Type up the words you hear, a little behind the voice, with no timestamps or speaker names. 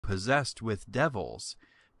possessed with devils,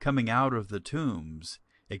 coming out of the tombs,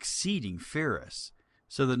 exceeding fierce,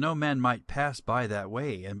 so that no man might pass by that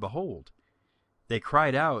way. And behold, they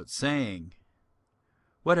cried out, saying,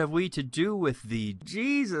 What have we to do with thee,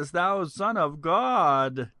 Jesus, thou Son of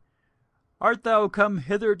God? Art thou come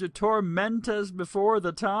hither to torment us before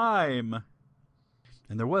the time?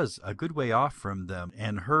 And there was a good way off from them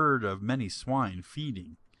an herd of many swine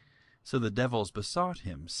feeding. So the devils besought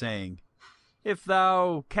him, saying, If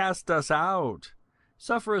thou cast us out,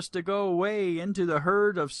 suffer us to go away into the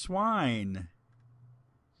herd of swine.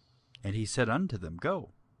 And he said unto them,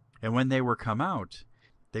 Go. And when they were come out,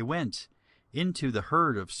 they went into the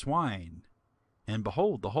herd of swine. And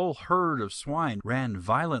behold, the whole herd of swine ran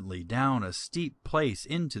violently down a steep place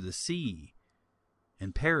into the sea,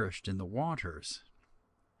 and perished in the waters.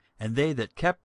 And they that kept